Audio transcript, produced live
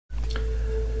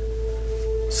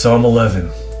Psalm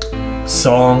 11,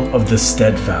 Song of the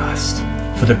Steadfast,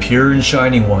 for the Pure and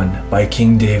Shining One, by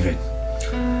King David.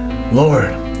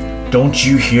 Lord, don't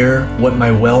you hear what my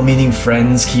well-meaning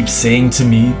friends keep saying to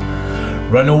me?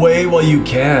 Run away while you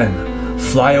can.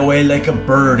 Fly away like a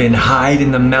bird and hide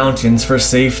in the mountains for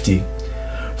safety.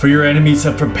 For your enemies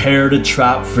have prepared a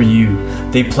trap for you.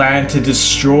 They plan to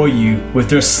destroy you with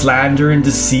their slander and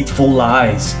deceitful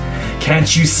lies.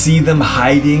 Can't you see them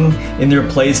hiding in their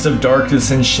place of darkness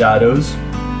and shadows?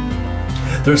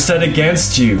 They're set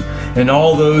against you and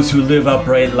all those who live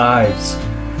upright lives.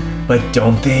 But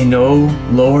don't they know,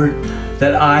 Lord,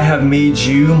 that I have made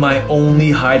you my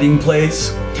only hiding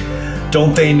place?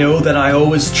 Don't they know that I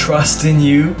always trust in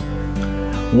you?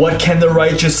 What can the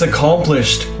righteous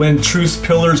accomplish when truth's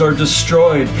pillars are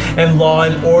destroyed and law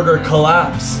and order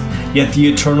collapse? Yet the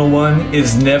Eternal One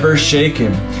is never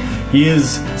shaken. He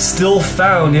is still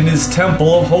found in his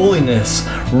temple of holiness,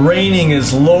 reigning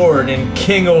as Lord and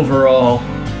King over all.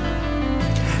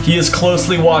 He is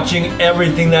closely watching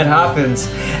everything that happens,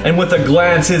 and with a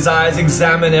glance his eyes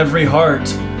examine every heart.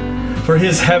 For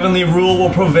his heavenly rule will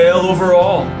prevail over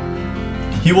all.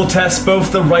 He will test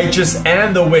both the righteous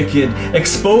and the wicked,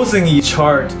 exposing each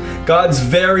heart. God's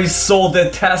very soul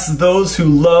detests those who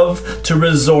love to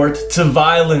resort to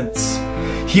violence.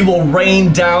 He will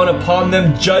rain down upon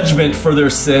them judgment for their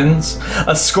sins.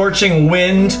 A scorching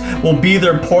wind will be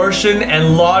their portion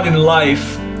and lot in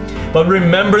life. But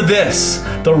remember this,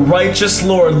 the righteous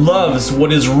Lord loves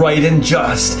what is right and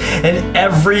just, and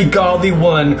every godly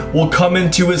one will come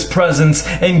into his presence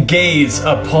and gaze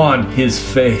upon his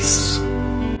face.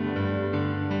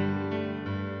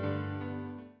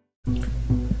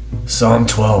 Psalm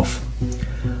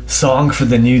 12, Song for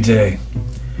the New Day.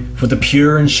 For the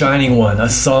Pure and Shining One, a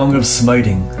song of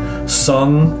smiting,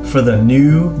 sung for the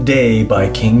new day by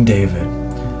King David.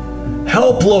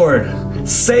 Help, Lord!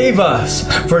 Save us!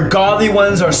 For godly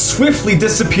ones are swiftly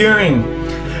disappearing.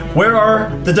 Where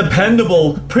are the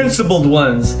dependable, principled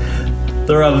ones?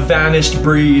 They're a vanished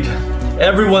breed.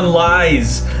 Everyone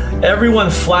lies, everyone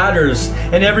flatters,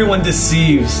 and everyone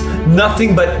deceives.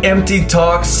 Nothing but empty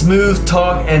talk, smooth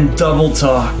talk, and double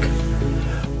talk.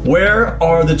 Where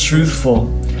are the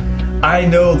truthful? I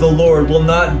know the Lord will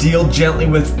not deal gently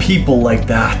with people like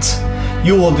that.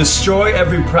 You will destroy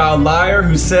every proud liar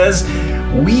who says,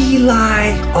 "We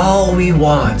lie all we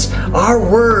want. Our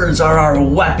words are our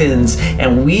weapons,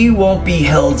 and we won't be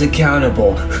held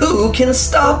accountable. Who can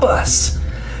stop us?"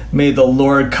 May the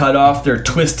Lord cut off their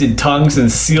twisted tongues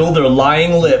and seal their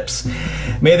lying lips.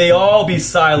 May they all be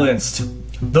silenced.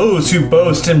 Those who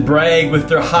boast and brag with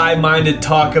their high-minded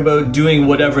talk about doing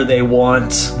whatever they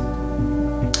want.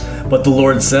 But the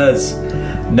Lord says,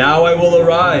 "Now I will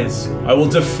arise. I will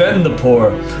defend the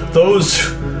poor, those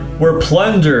who were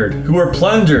plundered,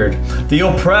 the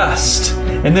oppressed,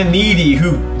 and the needy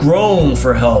who groan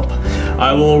for help.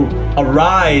 I will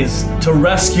arise to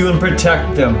rescue and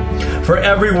protect them. For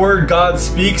every word God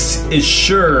speaks is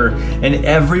sure, and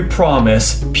every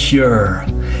promise pure.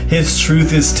 His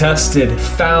truth is tested,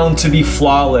 found to be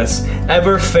flawless,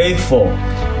 ever faithful.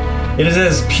 It is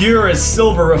as pure as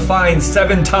silver refined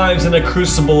 7 times in a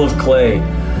crucible of clay.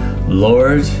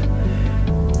 Lord,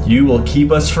 you will keep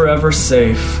us forever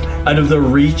safe out of the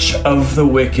reach of the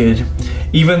wicked.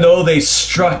 Even though they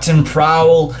strut and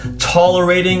prowl,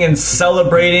 tolerating and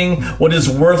celebrating what is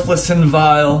worthless and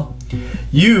vile,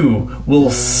 you will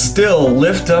still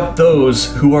lift up those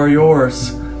who are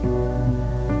yours.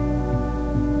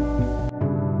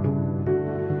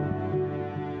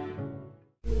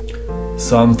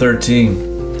 Psalm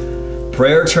 13.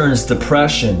 Prayer turns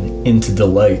depression into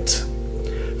delight.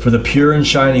 For the Pure and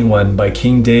Shining One, by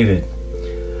King David.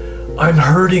 I'm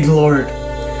hurting, Lord.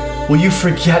 Will you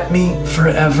forget me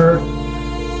forever?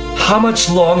 How much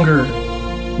longer,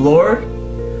 Lord?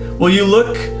 Will you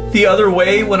look the other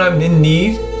way when I'm in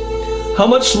need? How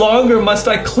much longer must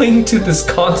I cling to this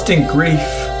constant grief?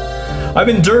 I've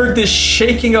endured this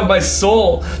shaking of my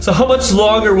soul, so how much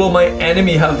longer will my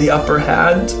enemy have the upper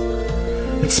hand?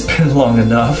 It's been long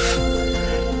enough.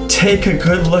 Take a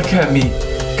good look at me,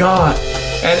 God,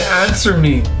 and answer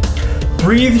me.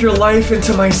 Breathe your life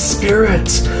into my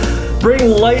spirit.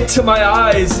 Bring light to my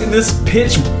eyes in this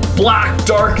pitch black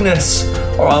darkness,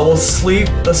 or I will sleep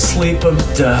the sleep of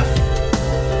death.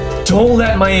 Don't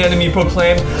let my enemy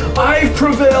proclaim, I've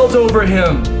prevailed over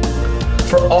him.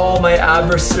 For all my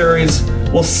adversaries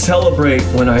will celebrate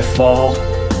when I fall.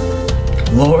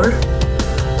 Lord,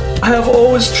 I have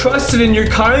always trusted in your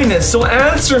kindness, so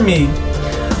answer me.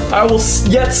 I will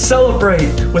yet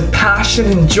celebrate with passion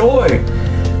and joy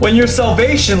when your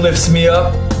salvation lifts me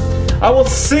up. I will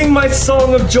sing my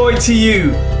song of joy to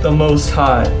you, the Most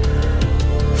High.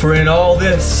 For in all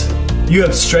this, you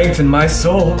have strengthened my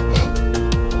soul.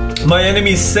 My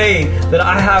enemies say that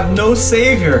I have no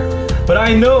Savior, but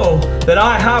I know that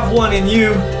I have one in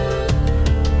you.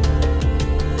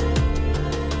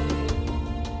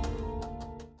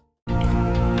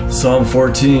 Psalm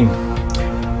 14.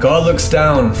 God looks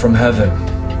down from heaven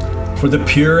for the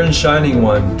pure and shining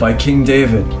one by King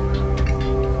David.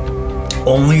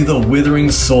 Only the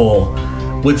withering soul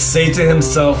would say to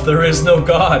himself, there is no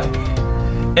God.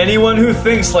 Anyone who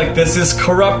thinks like this is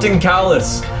corrupt and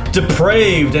callous,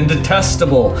 depraved and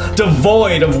detestable,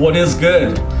 devoid of what is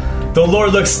good. The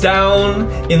Lord looks down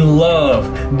in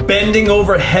love, bending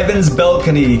over heaven's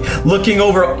balcony, looking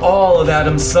over all of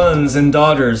Adam's sons and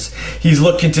daughters. He's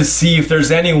looking to see if there's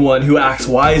anyone who acts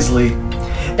wisely,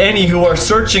 any who are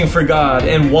searching for God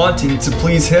and wanting to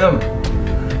please Him.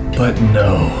 But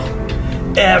no,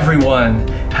 everyone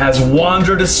has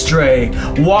wandered astray,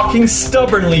 walking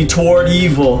stubbornly toward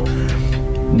evil.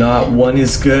 Not one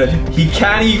is good. He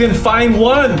can't even find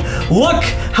one. Look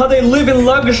how they live in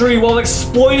luxury while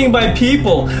exploiting by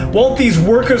people. Won't these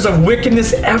workers of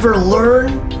wickedness ever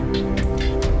learn?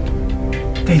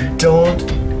 They don't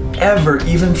ever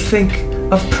even think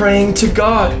of praying to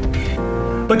God.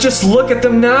 But just look at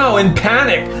them now in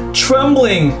panic,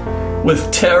 trembling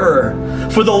with terror.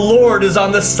 For the Lord is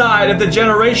on the side of the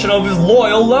generation of His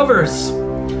loyal lovers.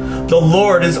 The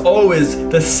Lord is always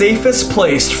the safest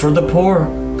place for the poor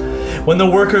when the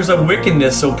workers of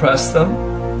wickedness oppress them.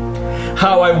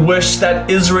 How I wish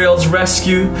that Israel's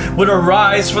rescue would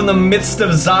arise from the midst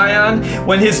of Zion.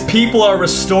 When His people are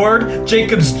restored,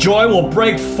 Jacob's joy will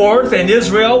break forth and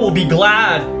Israel will be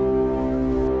glad.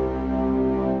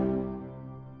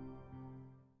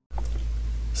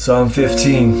 Psalm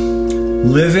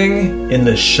 15. Living in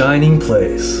the Shining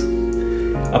Place.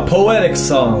 A poetic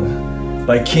song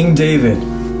by King David.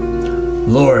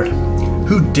 Lord,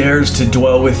 who dares to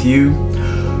dwell with you?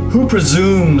 Who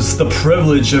presumes the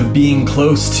privilege of being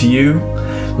close to you,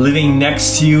 living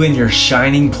next to you in your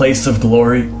shining place of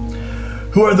glory?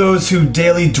 Who are those who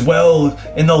daily dwell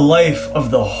in the life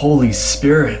of the Holy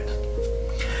Spirit?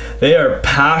 They are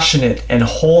passionate and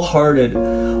wholehearted,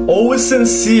 always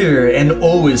sincere and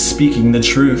always speaking the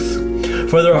truth,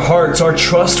 for their hearts are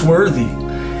trustworthy.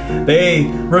 They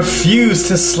refuse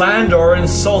to slander or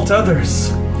insult others.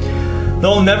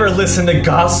 They'll never listen to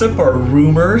gossip or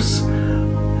rumors,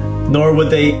 nor would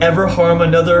they ever harm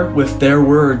another with their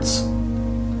words.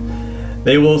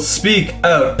 They will speak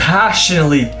out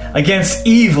passionately against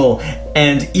evil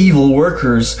and evil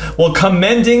workers, while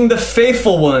commending the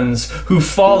faithful ones who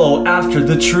follow after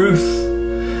the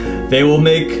truth. They will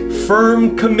make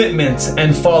firm commitments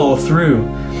and follow through,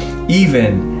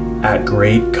 even at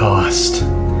great cost.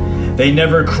 They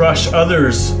never crush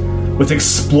others with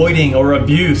exploiting or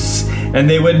abuse, and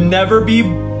they would never be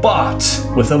bought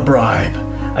with a bribe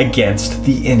against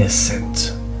the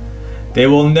innocent. They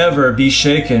will never be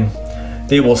shaken.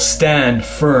 They will stand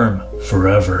firm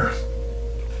forever.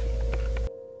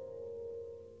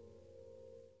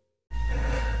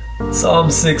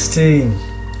 Psalm 16,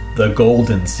 the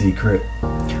Golden Secret.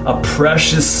 A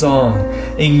precious song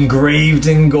engraved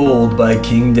in gold by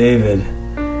King David.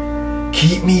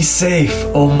 Keep me safe,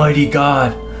 Almighty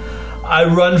God. I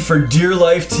run for dear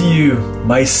life to you,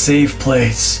 my safe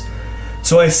place.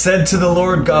 So I said to the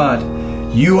Lord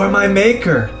God, you are my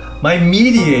maker, my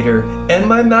mediator, and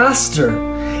my master.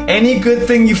 Any good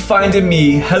thing you find in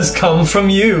me has come from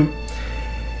you.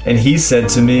 And He said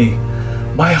to me,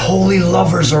 my holy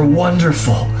lovers are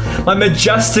wonderful, my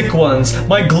majestic ones,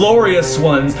 my glorious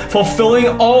ones, fulfilling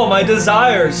all my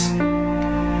desires.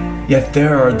 Yet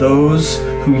there are those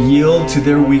who yield to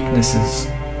their weaknesses,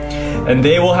 and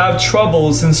they will have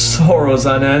troubles and sorrows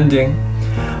unending.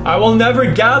 I will never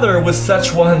gather with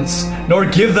such ones, nor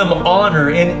give them honor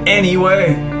in any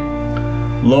way.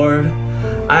 Lord,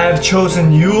 I have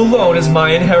chosen you alone as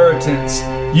my inheritance.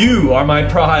 You are my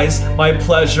prize, my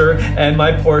pleasure, and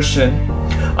my portion.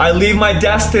 I leave my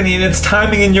destiny and its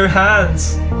timing in your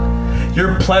hands.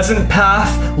 Your pleasant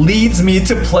path leads me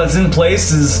to pleasant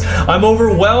places. I'm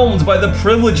overwhelmed by the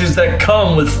privileges that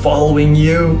come with following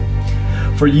you.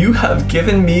 For you have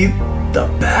given me the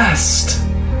best.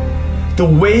 The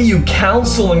way you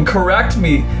counsel and correct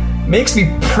me makes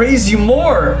me praise you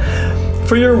more.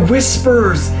 For your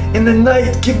whispers in the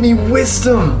night give me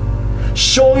wisdom,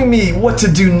 showing me what to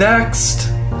do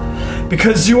next.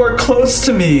 Because you are close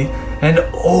to me and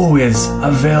always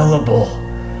available,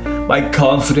 my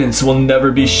confidence will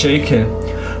never be shaken,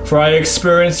 for I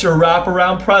experience your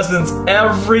wraparound presence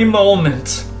every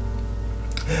moment.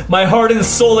 My heart and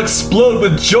soul explode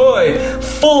with joy,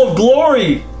 full of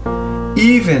glory.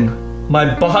 Even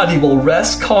my body will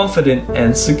rest confident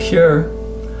and secure.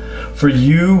 For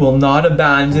you will not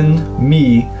abandon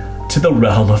me to the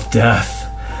realm of death,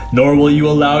 nor will you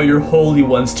allow your holy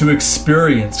ones to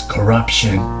experience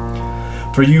corruption.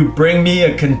 For you bring me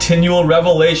a continual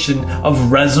revelation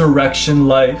of resurrection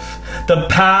life, the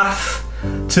path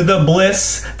to the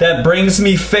bliss that brings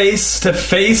me face to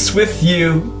face with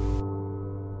you.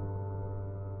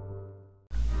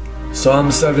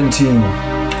 Psalm 17,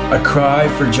 a cry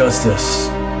for justice.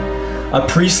 A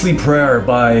priestly prayer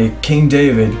by King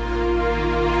David.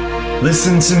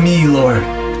 Listen to me, Lord.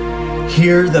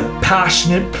 Hear the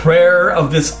passionate prayer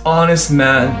of this honest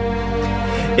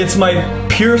man. It's my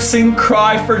piercing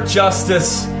cry for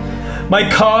justice. My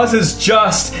cause is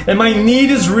just and my need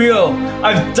is real.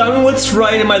 I've done what's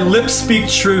right and my lips speak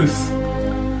truth.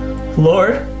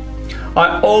 Lord,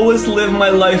 I always live my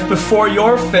life before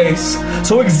your face,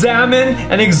 so examine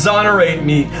and exonerate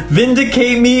me,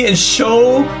 vindicate me and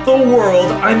show the world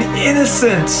I'm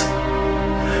innocent.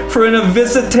 For in a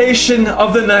visitation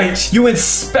of the night, you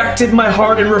inspected my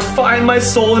heart and refined my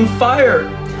soul in fire,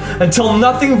 until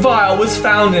nothing vile was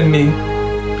found in me.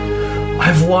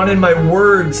 I've wanted my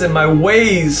words and my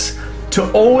ways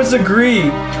to always agree.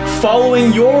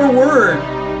 Following your word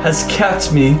has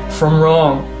kept me from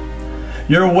wrong.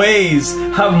 Your ways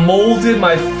have molded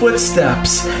my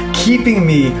footsteps, keeping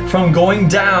me from going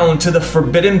down to the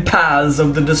forbidden paths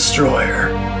of the destroyer.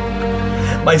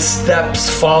 My steps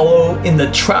follow in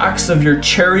the tracks of your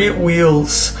chariot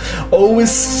wheels,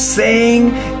 always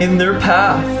staying in their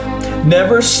path,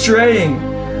 never straying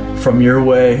from your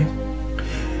way.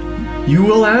 You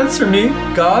will answer me,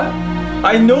 God.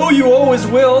 I know you always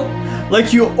will,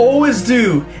 like you always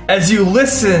do, as you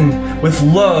listen with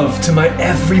love to my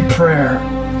every prayer.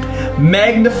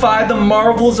 Magnify the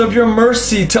marvels of your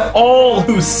mercy to all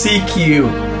who seek you.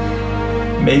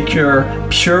 Make your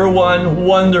pure one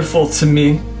wonderful to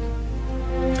me,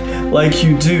 like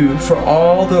you do for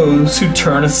all those who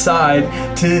turn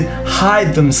aside to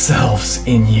hide themselves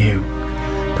in you.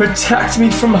 Protect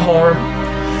me from harm.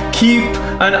 Keep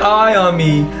an eye on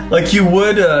me like you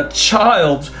would a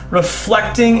child,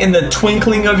 reflecting in the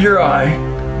twinkling of your eye.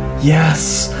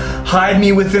 Yes, hide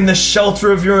me within the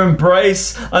shelter of your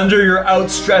embrace, under your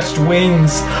outstretched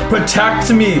wings.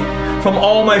 Protect me from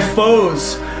all my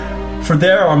foes, for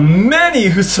there are many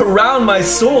who surround my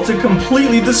soul to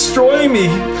completely destroy me.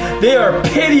 They are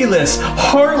pitiless,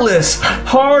 heartless,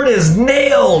 hard as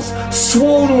nails,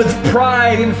 swollen with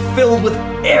pride and filled with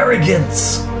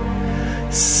arrogance.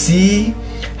 See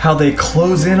how they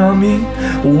close in on me,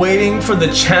 waiting for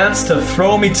the chance to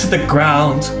throw me to the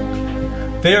ground.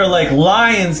 They are like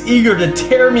lions eager to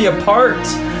tear me apart,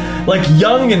 like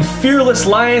young and fearless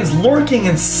lions lurking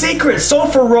in secret, so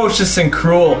ferocious and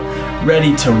cruel,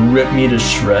 ready to rip me to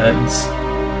shreds.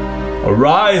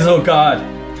 Arise, O God,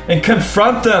 and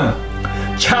confront them.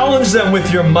 Challenge them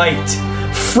with your might.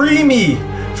 Free me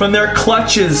from their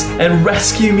clutches and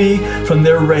rescue me from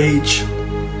their rage.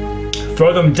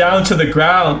 Throw them down to the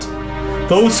ground,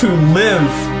 those who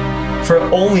live for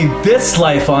only this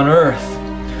life on earth.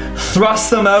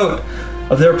 Thrust them out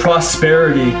of their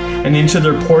prosperity and into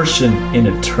their portion in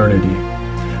eternity,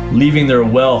 leaving their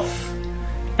wealth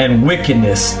and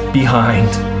wickedness behind.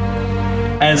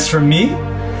 As for me,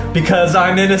 because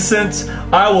I'm innocent,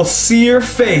 I will see your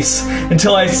face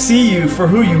until I see you for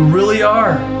who you really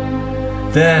are.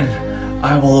 Then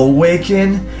I will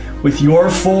awaken with your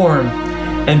form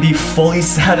and be fully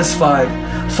satisfied,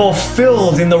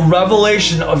 fulfilled in the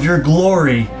revelation of your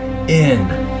glory in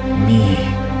me.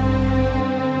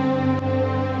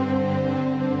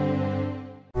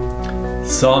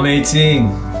 Psalm 18.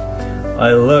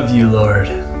 I love you, Lord.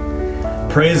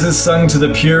 Praises sung to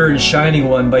the pure and shining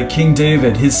one by King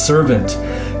David, his servant,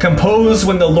 composed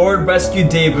when the Lord rescued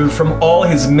David from all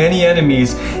his many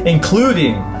enemies,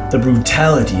 including the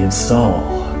brutality of Saul.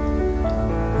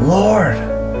 Lord,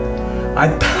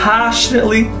 I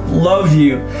passionately love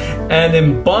you and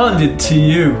am bonded to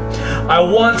you. I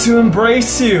want to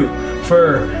embrace you,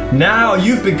 for now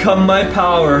you've become my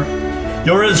power.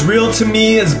 You're as real to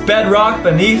me as bedrock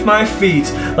beneath my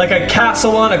feet, like a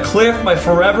castle on a cliff, my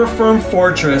forever firm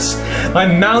fortress, my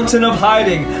mountain of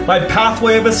hiding, my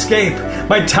pathway of escape,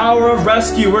 my tower of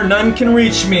rescue where none can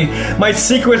reach me, my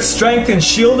secret strength and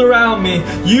shield around me.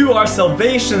 You are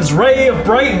salvation's ray of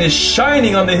brightness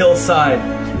shining on the hillside,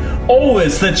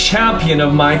 always the champion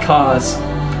of my cause.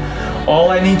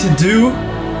 All I need to do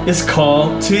is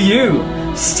call to you,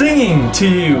 singing to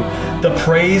you, the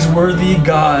praiseworthy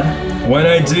God. When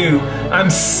I do, I'm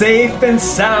safe and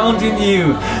sound in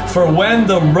you. For when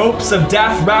the ropes of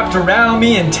death wrapped around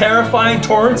me and terrifying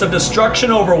torrents of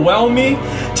destruction overwhelm me,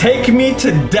 take me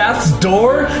to death's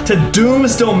door, to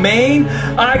doom's domain,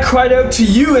 I cried out to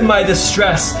you in my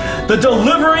distress, the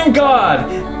delivering God.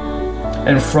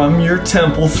 And from your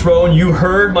temple throne you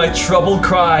heard my troubled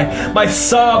cry. My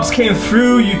sobs came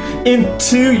through you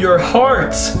into your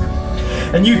heart.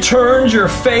 And you turned your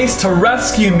face to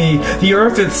rescue me. The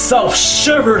earth itself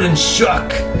shivered and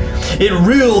shook. It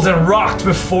reeled and rocked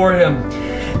before him.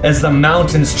 As the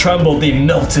mountains trembled, they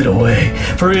melted away.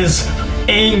 For his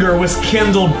anger was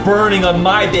kindled, burning on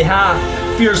my behalf.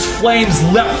 Fierce flames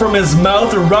leapt from his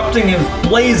mouth, erupting and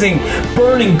blazing.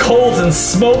 Burning coals and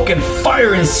smoke and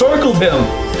fire encircled him.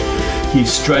 He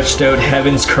stretched out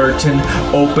heaven's curtain,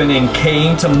 open, and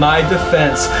came to my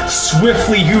defense.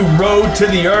 Swiftly you rode to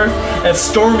the earth as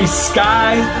stormy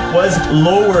sky was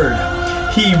lowered.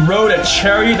 He rode a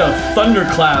chariot of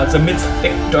thunderclouds amidst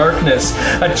thick darkness,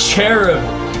 a cherub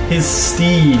his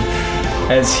steed,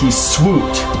 as he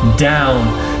swooped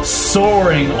down,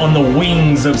 soaring on the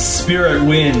wings of spirit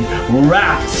wind,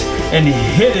 wrapped and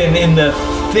hidden in the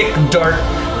thick dark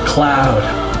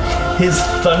cloud. His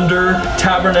thunder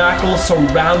tabernacle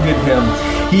surrounded him.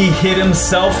 He hid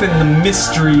himself in the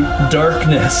mystery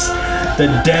darkness.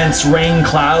 The dense rain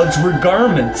clouds were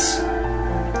garments.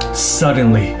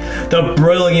 Suddenly, the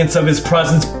brilliance of his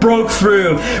presence broke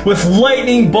through with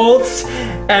lightning bolts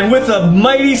and with a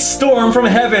mighty storm from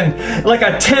heaven. Like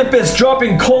a tempest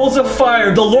dropping coals of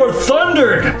fire, the Lord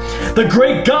thundered. The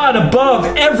great God above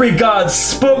every god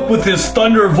spoke with his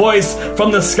thunder voice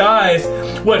from the skies.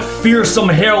 What fearsome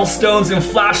hailstones and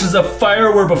flashes of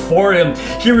fire were before him.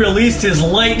 He released his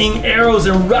lightning arrows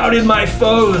and routed my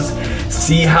foes.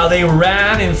 See how they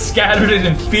ran and scattered it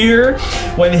in fear?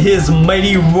 When his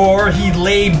mighty roar he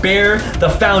laid bare the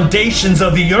foundations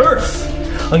of the earth,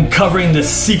 uncovering the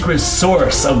secret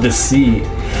source of the sea.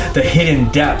 The hidden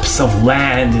depths of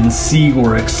land and sea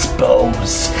were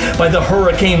exposed by the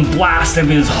hurricane blast of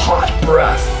his hot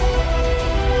breath.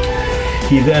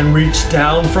 He then reached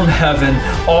down from heaven,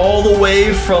 all the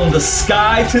way from the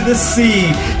sky to the sea.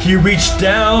 He reached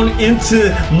down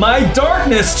into my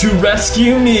darkness to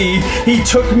rescue me. He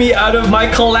took me out of my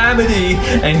calamity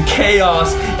and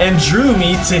chaos and drew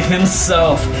me to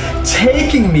himself,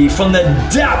 taking me from the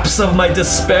depths of my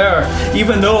despair.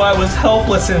 Even though I was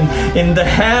helpless in the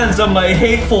hands of my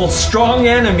hateful, strong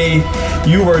enemy,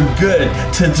 you were good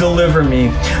to deliver me.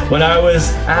 When I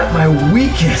was at my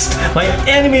weakest, my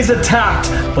enemies attacked,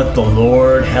 but the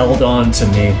Lord held on to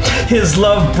me. His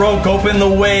love broke open the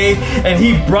way, and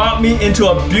he brought me into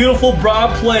a beautiful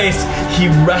broad place. He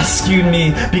rescued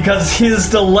me because his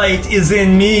delight is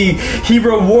in me. He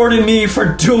rewarded me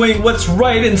for doing what's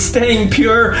right and staying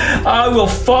pure. I will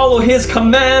follow his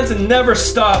commands and never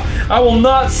stop. I will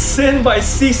not sin by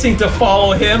ceasing to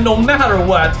follow him, no matter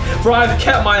what, for I've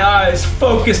kept my eyes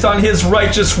focused on his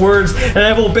righteous words, and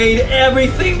I've obeyed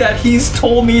everything that he's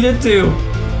told me to do.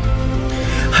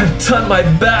 I've done my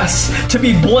best to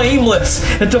be blameless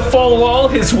and to follow all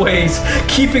his ways,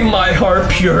 keeping my heart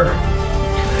pure.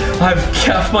 I've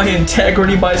kept my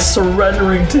integrity by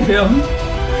surrendering to him.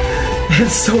 And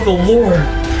so the Lord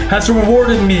has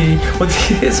rewarded me with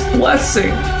his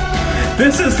blessing.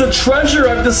 This is the treasure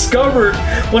I've discovered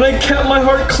when I kept my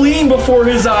heart clean before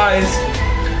his eyes.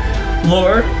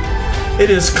 Lord, it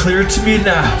is clear to me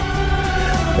now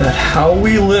that how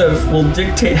we live will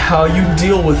dictate how you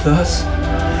deal with us.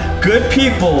 Good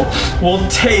people will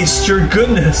taste your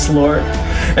goodness, Lord,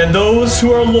 and those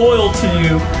who are loyal to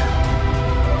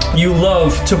you, you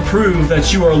love to prove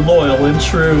that you are loyal and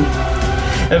true.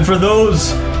 And for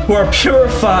those who are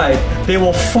purified, they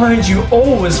will find you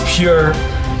always pure.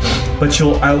 But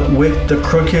you'll outwit the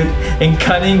crooked and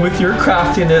cunning with your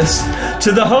craftiness.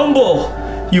 To the humble,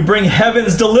 you bring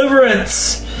heaven's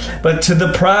deliverance, but to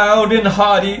the proud and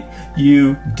haughty,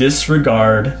 you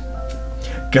disregard.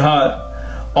 God,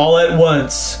 all at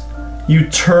once, you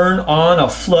turn on a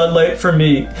floodlight for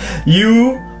me.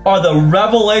 You are the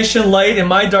revelation light in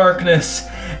my darkness,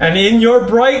 and in your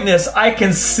brightness I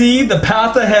can see the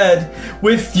path ahead.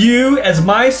 With you as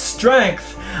my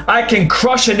strength, I can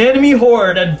crush an enemy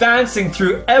horde advancing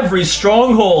through every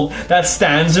stronghold that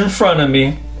stands in front of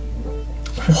me.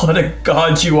 What a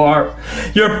God you are.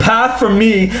 Your path for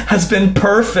me has been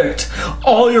perfect.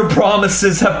 All your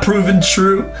promises have proven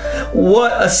true.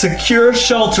 What a secure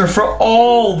shelter for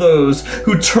all those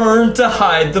who turn to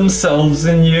hide themselves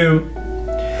in you.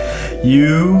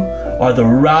 You are the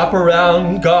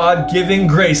wraparound God giving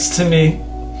grace to me.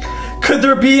 Could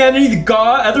there be any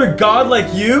God, other God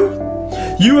like you?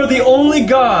 You are the only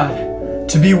God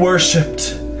to be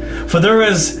worshipped. For there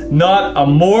is not a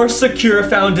more secure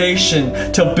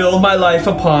foundation to build my life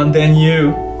upon than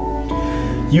you.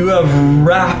 You have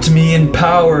wrapped me in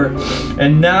power,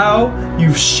 and now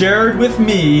you've shared with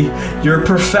me your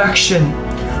perfection.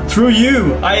 Through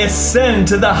you, I ascend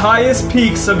to the highest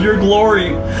peaks of your glory,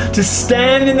 to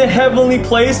stand in the heavenly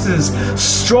places,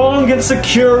 strong and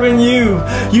secure in you.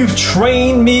 You've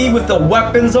trained me with the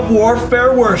weapons of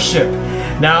warfare worship.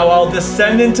 Now I'll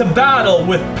descend into battle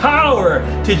with power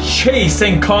to chase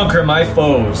and conquer my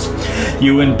foes.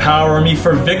 You empower me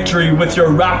for victory with your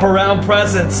wraparound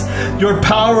presence. Your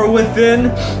power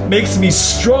within makes me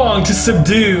strong to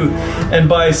subdue, and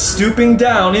by stooping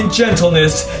down in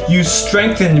gentleness, you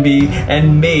strengthened me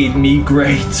and made me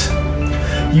great.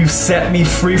 You set me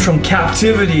free from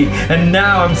captivity, and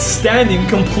now I'm standing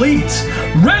complete,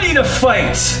 ready to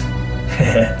fight.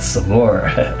 Some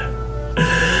more.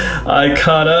 I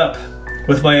caught up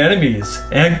with my enemies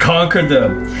and conquered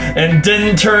them, and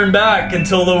didn't turn back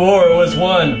until the war was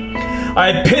won.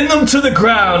 I pinned them to the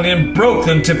ground and broke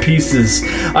them to pieces.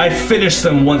 I finished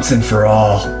them once and for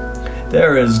all.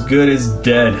 They're as good as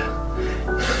dead.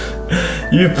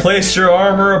 You've placed your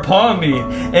armor upon me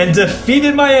and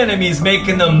defeated my enemies,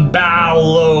 making them bow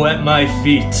low at my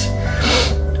feet.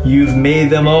 You've made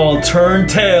them all turn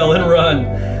tail and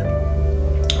run.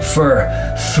 For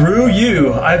through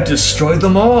you I've destroyed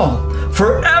them all,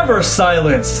 forever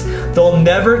silenced. They'll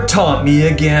never taunt me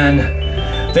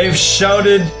again. They've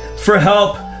shouted for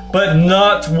help, but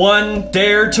not one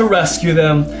dared to rescue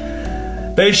them.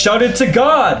 They shouted to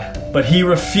God, but he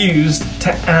refused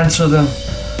to answer them.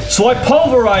 So I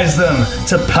pulverized them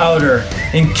to powder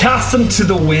and cast them to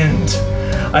the wind.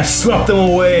 I swept them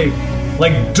away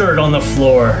like dirt on the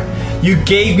floor. You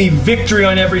gave me victory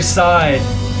on every side.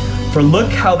 For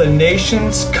look how the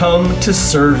nations come to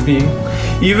serve me.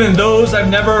 Even those I've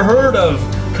never heard of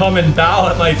come and bow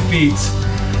at my feet.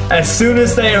 As soon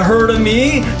as they heard of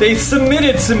me, they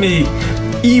submitted to me.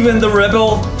 Even the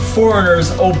rebel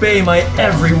foreigners obey my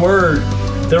every word.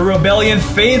 Their rebellion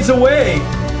fades away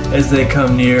as they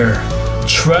come near,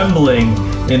 trembling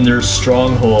in their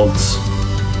strongholds.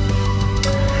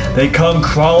 They come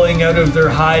crawling out of their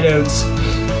hideouts,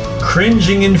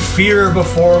 cringing in fear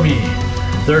before me.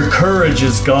 Their courage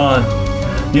is gone.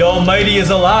 The Almighty is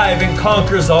alive and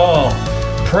conquers all.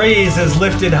 Praise is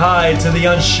lifted high to the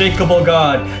unshakable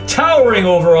God, towering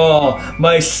over all.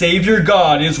 My Savior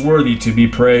God is worthy to be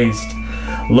praised.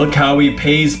 Look how he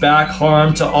pays back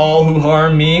harm to all who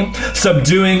harm me,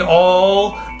 subduing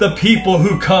all the people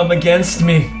who come against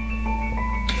me.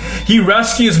 He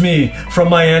rescues me from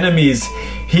my enemies.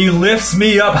 He lifts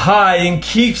me up high and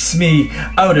keeps me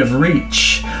out of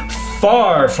reach,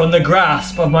 far from the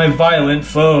grasp of my violent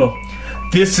foe.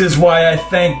 This is why I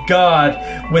thank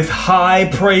God with high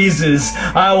praises.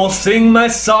 I will sing my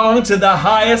song to the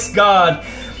highest God,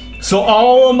 so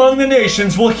all among the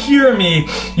nations will hear me.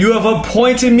 You have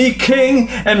appointed me king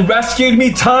and rescued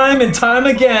me time and time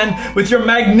again with your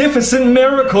magnificent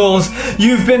miracles.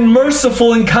 You've been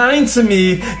merciful and kind to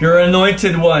me, your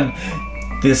anointed one.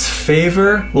 This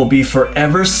favor will be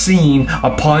forever seen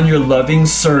upon your loving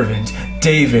servant,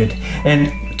 David,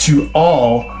 and to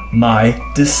all my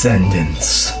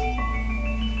descendants.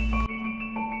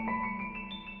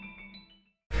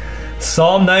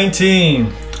 Psalm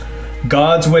 19.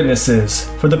 God's Witnesses,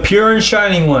 for the pure and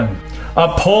shining one.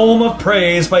 A poem of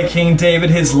praise by King David,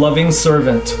 his loving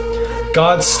servant.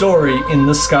 God's story in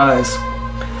the skies.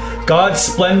 God's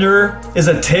splendor is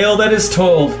a tale that is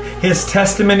told. His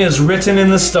testament is written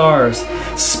in the stars.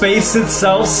 Space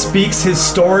itself speaks his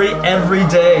story every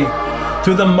day.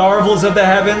 Through the marvels of the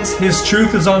heavens, his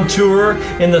truth is on tour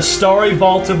in the starry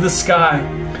vault of the sky,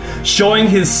 showing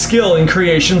his skill in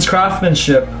creation's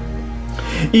craftsmanship.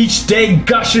 Each day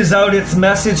gushes out its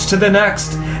message to the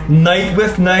next, night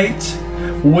with night,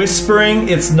 whispering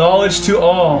its knowledge to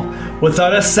all,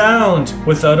 without a sound,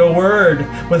 without a word,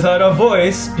 without a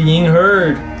voice being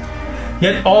heard.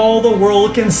 Yet all the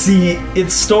world can see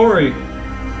its story.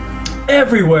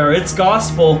 Everywhere its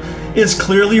gospel is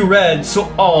clearly read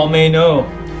so all may know.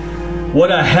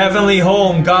 What a heavenly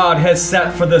home God has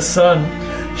set for the sun,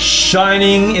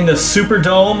 shining in the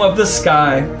superdome of the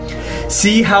sky.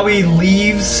 See how he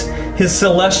leaves his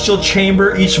celestial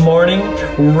chamber each morning,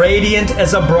 radiant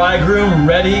as a bridegroom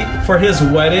ready for his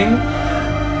wedding,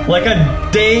 like a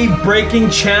day-breaking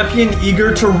champion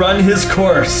eager to run his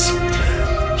course.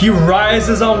 He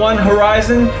rises on one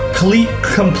horizon,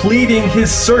 completing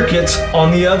his circuit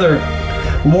on the other,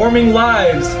 warming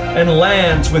lives and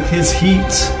lands with his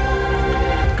heat.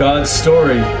 God's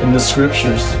story in the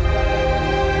scriptures.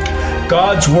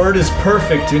 God's word is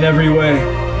perfect in every way.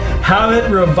 How it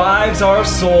revives our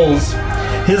souls.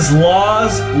 His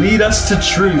laws lead us to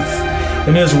truth,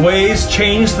 and His ways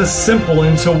change the simple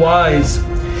into wise.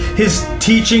 His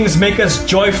teachings make us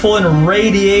joyful and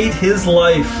radiate His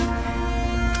life,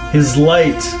 His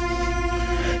light.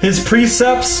 His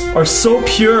precepts are so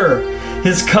pure.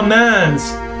 His commands,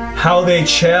 how they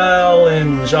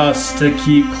challenge us to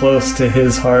keep close to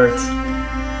His heart.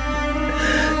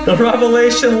 The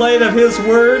revelation light of His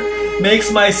word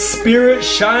makes my spirit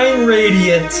shine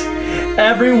radiant.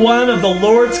 Every one of the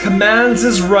Lord's commands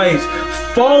is right.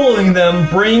 Following them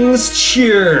brings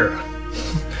cheer.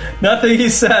 Nothing He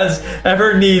says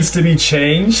ever needs to be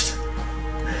changed.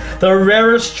 The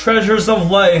rarest treasures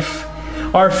of life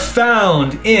are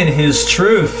found in His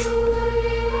truth.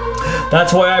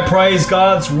 That's why I prize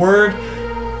God's word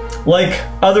like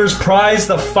others prize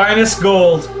the finest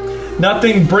gold.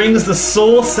 Nothing brings the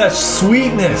soul such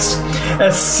sweetness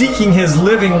as seeking His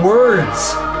living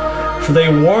words, for they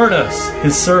warn us,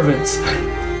 His servants,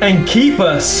 and keep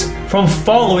us from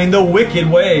following the wicked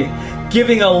way,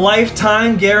 giving a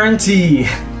lifetime guarantee,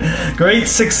 great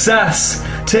success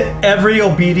to every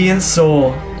obedient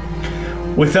soul.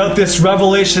 Without this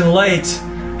revelation light,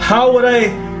 how would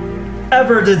I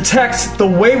ever detect the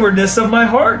waywardness of my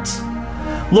heart?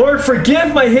 Lord,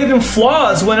 forgive my hidden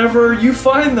flaws whenever You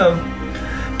find them.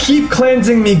 Keep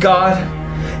cleansing me, God,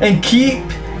 and keep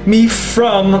me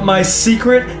from my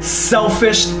secret,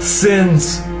 selfish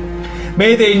sins.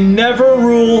 May they never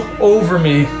rule over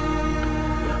me,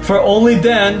 for only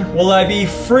then will I be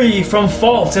free from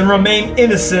fault and remain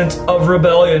innocent of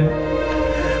rebellion.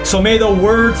 So may the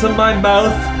words of my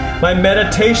mouth, my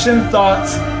meditation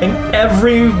thoughts, and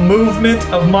every movement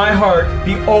of my heart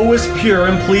be always pure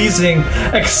and pleasing,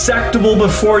 acceptable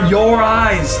before Your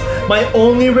eyes, my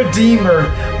only Redeemer,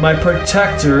 my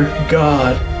Protector,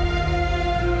 God.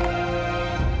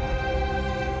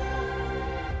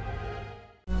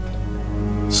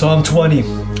 Psalm 20,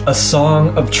 a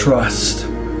song of trust.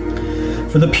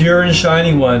 For the pure and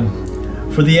shining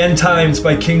one, for the end times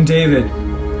by King David.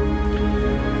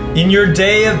 In your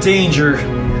day of danger,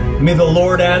 may the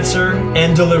Lord answer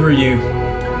and deliver you.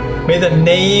 May the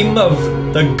name of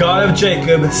the God of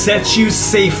Jacob set you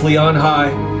safely on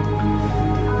high.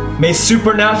 May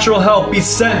supernatural help be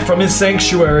sent from His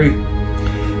sanctuary.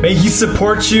 May He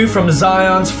support you from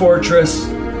Zion's fortress.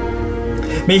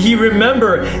 May He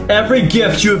remember every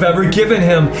gift you have ever given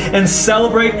Him and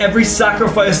celebrate every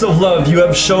sacrifice of love you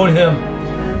have shown Him.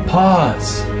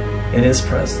 Pause in His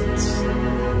presence.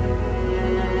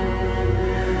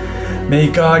 May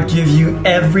God give you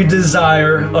every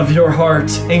desire of your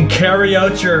heart and carry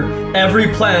out your every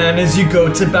plan as you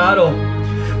go to battle.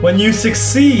 When you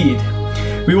succeed,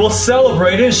 we will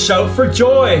celebrate and shout for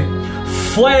joy.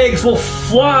 Flags will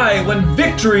fly when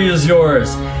victory is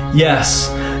yours. Yes,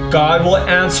 God will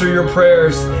answer your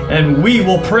prayers and we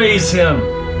will praise Him.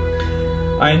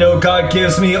 I know God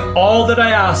gives me all that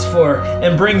I ask for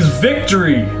and brings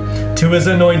victory to His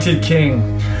anointed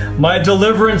King. My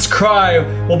deliverance cry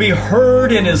will be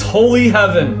heard in His holy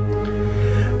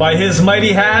heaven. By His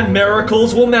mighty hand,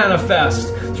 miracles will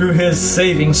manifest through His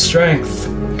saving strength.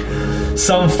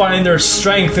 Some find their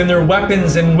strength in their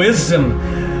weapons and wisdom,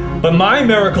 but my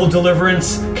miracle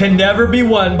deliverance can never be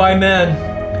won by men.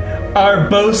 Our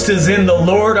boast is in the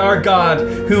Lord our God,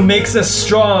 who makes us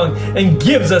strong and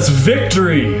gives us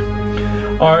victory.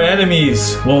 Our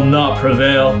enemies will not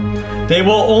prevail. They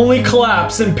will only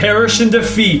collapse and perish in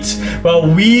defeat,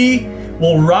 while we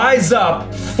will rise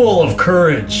up full of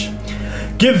courage.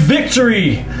 Give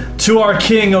victory to our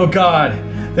King, O God.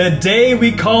 The day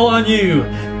we call on You,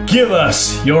 give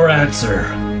us Your answer.